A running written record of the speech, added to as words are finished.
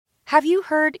Have you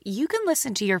heard you can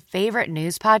listen to your favorite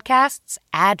news podcasts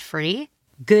ad-free?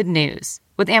 Good news.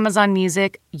 With Amazon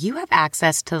Music, you have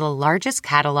access to the largest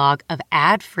catalog of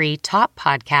ad-free top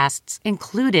podcasts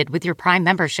included with your Prime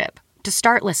membership. To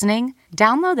start listening,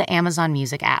 download the Amazon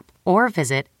Music app or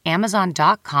visit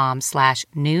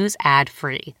amazon.com/news ad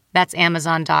free. That's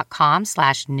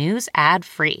amazon.com/news ad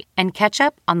free and catch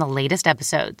up on the latest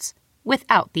episodes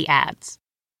without the ads.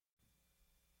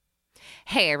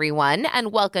 Hey, everyone,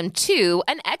 and welcome to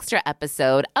an extra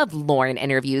episode of Lauren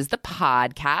Interviews, the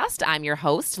podcast. I'm your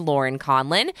host, Lauren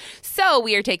Conlin. So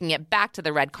we are taking it back to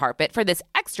the red carpet for this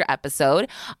extra episode.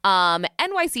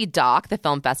 NYC Doc, the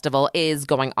film festival, is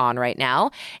going on right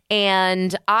now,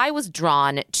 and I was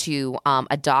drawn to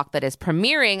a doc that is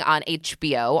premiering on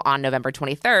HBO on November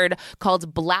 23rd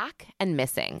called Black and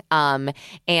Missing. And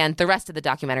the rest of the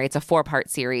documentary, it's a 4-part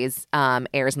series,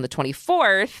 airs on the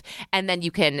 24th, and then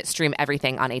you can stream everything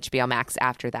on HBO Max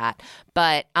after that.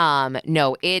 But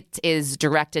no, it is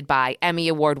directed by Emmy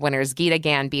Award winners Gita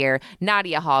Ganbir,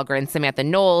 Nadia Hallgren, Samantha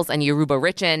Knowles, and Yoruba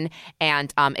Richin,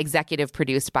 and executive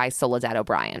produced by Soledad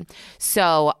O'Brien.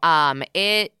 So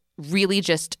it really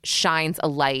just shines a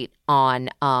light on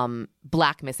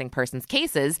Black missing persons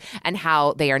cases and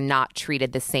how they are not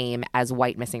treated the same as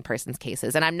white missing persons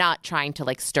cases. And I'm not trying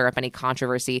to stir up any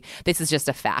controversy. This is just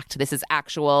a fact. This is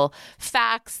actual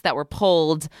facts that were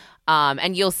pulled,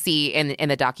 and you'll see in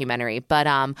the documentary. But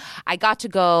I got to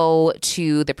go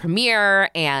to the premiere,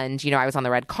 and I was on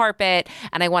the red carpet,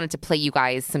 and I wanted to play you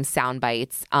guys some sound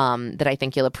bites that I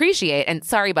think you'll appreciate. And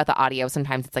sorry about the audio.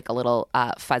 Sometimes it's a little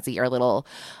fuzzy or a little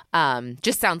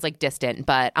just sounds distant,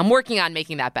 but I'm working on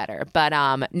making that better. But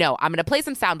no, I'm going to play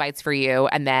some sound bites for you,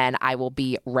 and then I will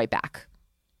be right back.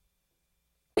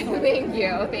 Thank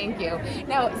you.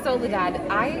 Now, Soledad,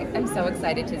 I am so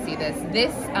excited to see this.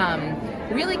 This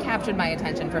really captured my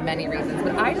attention for many reasons,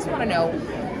 but I just want to know,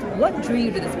 what drew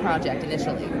you to this project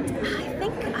initially? I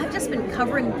think I've just been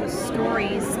covering the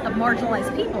stories of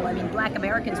marginalized people. I mean, Black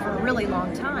Americans for a really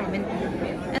long time, and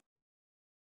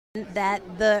that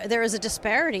there is a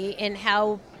disparity in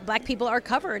how Black people are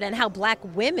covered and how Black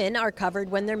women are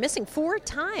covered when they're missing 4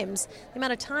 times the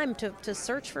amount of time to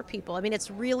search for people. I mean,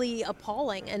 it's really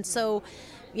appalling. And so,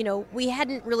 we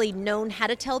hadn't really known how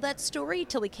to tell that story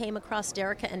till we came across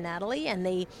Derica and Natalie, and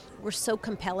they were so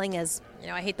compelling as,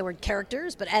 I hate the word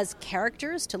characters, but as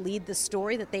characters to lead the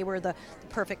story, that they were the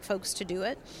perfect folks to do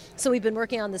it. So we've been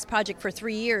working on this project for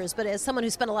 3 years, but as someone who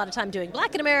spent a lot of time doing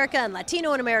Black in America and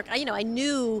Latino in America, I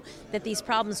knew that these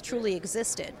problems truly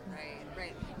existed. Right.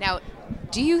 Now,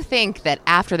 do you think that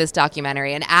after this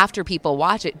documentary and after people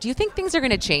watch it, do you think things are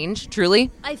going to change, truly?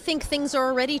 I think things are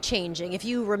already changing. If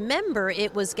you remember,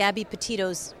 it was Gabby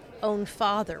Petito's own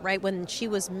father, right? When she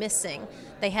was missing,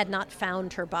 they had not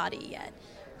found her body yet,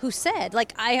 who said,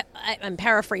 I'm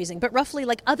paraphrasing, but roughly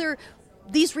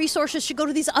these resources should go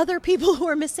to these other people who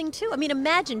are missing too. I mean,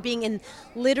 imagine being in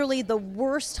literally the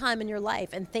worst time in your life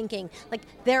and thinking,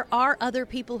 there are other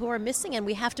people who are missing, and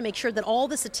we have to make sure that all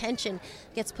this attention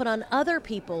gets put on other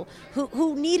people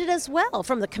who need it as well,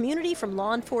 from the community, from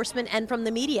law enforcement, and from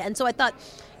the media. And so I thought,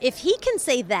 if he can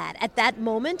say that at that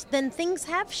moment, then things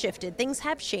have shifted, things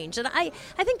have changed. And I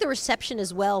think the reception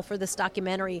as well for this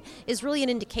documentary is really an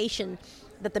indication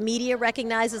that the media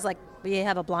recognizes we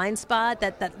have a blind spot,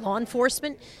 that law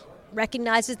enforcement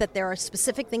recognizes that there are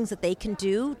specific things that they can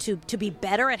do to be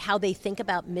better at how they think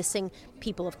about missing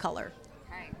people of color.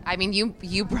 I mean,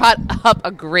 you brought up a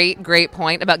great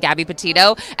point about Gabby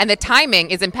Petito, and the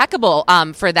timing is impeccable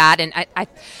for that. And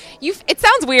it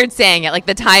sounds weird saying it,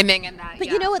 the timing and that. But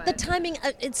you know what, the timing.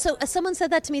 Someone said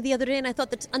that to me the other day, and I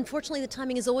thought that unfortunately the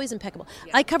timing is always impeccable.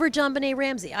 Yeah. I covered JonBenet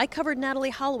Ramsey. I covered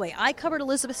Natalie Holloway. I covered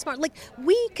Elizabeth Smart.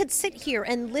 We could sit here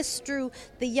and list through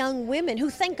the young women who,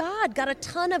 thank God, got a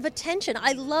ton of attention.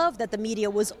 I love that the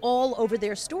media was all over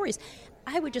their stories.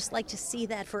 I would just like to see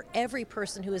that for every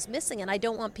person who is missing, and I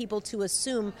don't want people to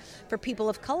assume for people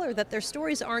of color that their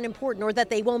stories aren't important, or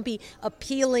that they won't be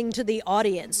appealing to the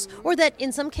audience, or that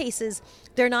in some cases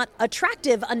they're not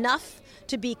attractive enough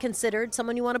to be considered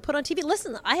someone you want to put on TV.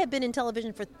 Listen, I have been in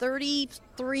television for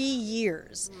 33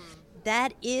 years.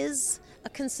 That is a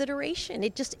consideration.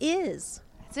 It just is.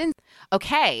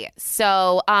 Okay,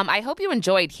 so I hope you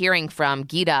enjoyed hearing from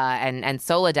Gita and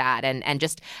Soledad and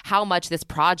just how much this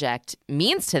project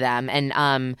means to them,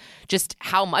 and just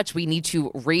how much we need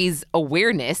to raise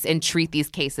awareness and treat these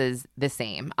cases the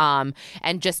same. And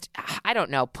just, I don't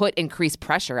know, put increased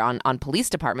pressure on police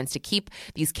departments to keep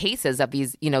these cases of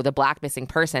these, the Black missing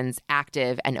persons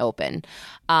active and open.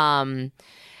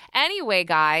 Anyway,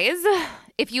 guys,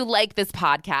 if you like this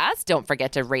podcast, don't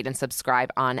forget to rate and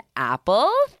subscribe on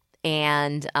Apple.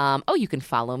 And you can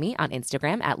follow me on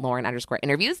Instagram at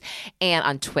Lauren_interviews and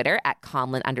on Twitter at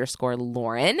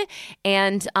Conlin_Lauren.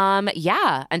 And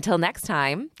until next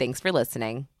time, thanks for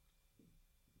listening.